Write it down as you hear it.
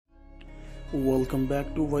Welcome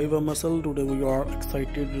back to VIVA Muscle. Today we are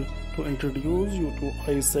excited to introduce you to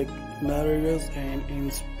Isaac Noriega, an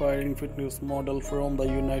inspiring fitness model from the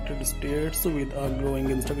United States with a growing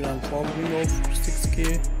Instagram following of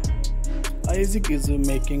 6K. Isaac is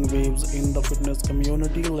making waves in the fitness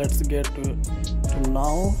community. Let's get to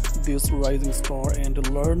know this rising star and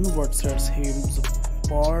learn what sets him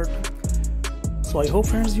apart. So I hope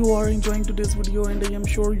friends you are enjoying today's video, and I am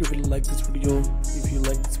sure you will like this video. If you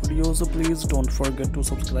like this video, so please don't forget to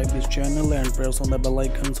subscribe this channel and press on the bell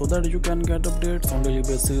icon so that you can get updates on daily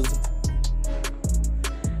basis.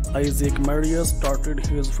 Isaac Noriega started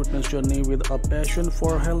his fitness journey with a passion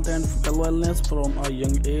for health and wellness. From a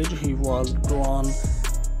young age, he was drawn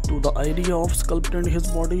to the idea of sculpting his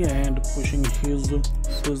body and pushing his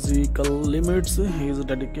physical limits. His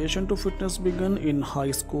dedication to fitness began in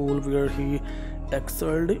high school, where he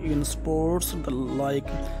excelled in sports like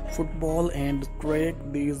football and track.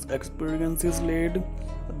 These experiences laid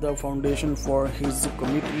the foundation for his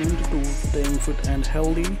commitment to staying fit and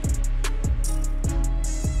healthy.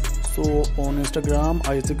 So on Instagram,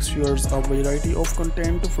 Isaac shares a variety of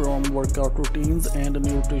content, from workout routines and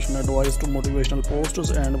nutrition advice to motivational posts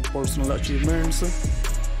and personal achievements.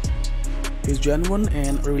 His genuine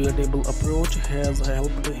and relatable approach has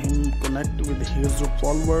helped him connect with his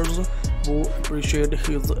followers, who appreciate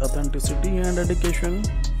his authenticity and dedication.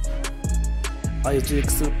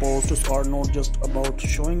 Isaac's posts are not just about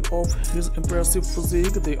showing off his impressive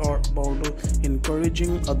physique, they are about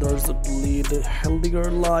encouraging others to lead healthier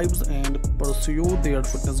lives and pursue their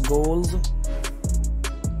fitness goals.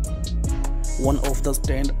 One of the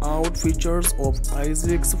standout features of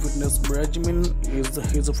Isaac's fitness regimen is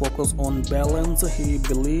his focus on balance. He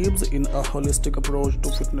believes in a holistic approach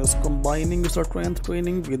to fitness, combining strength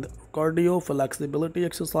training with cardio, flexibility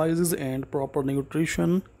exercises, and proper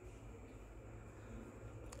nutrition.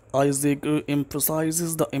 Isaac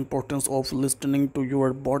emphasizes the importance of listening to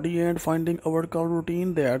your body and finding a workout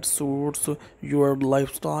routine that suits your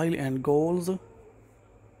lifestyle and goals.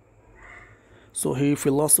 So his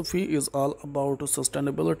philosophy is all about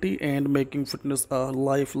sustainability and making fitness a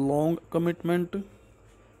lifelong commitment.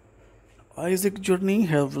 Isaac's journey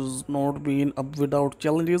has not been without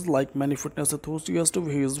challenges. Like many fitness enthusiasts,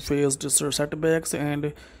 he has faced setbacks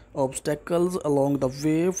and obstacles along the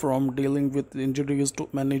way, from dealing with injuries to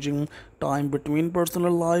managing time between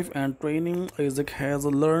personal life and training. Isaac has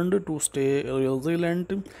learned to stay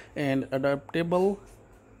resilient and adaptable.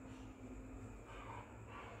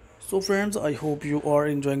 So friends, I hope you are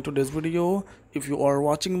enjoying today's video. If you are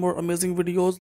watching more amazing videos,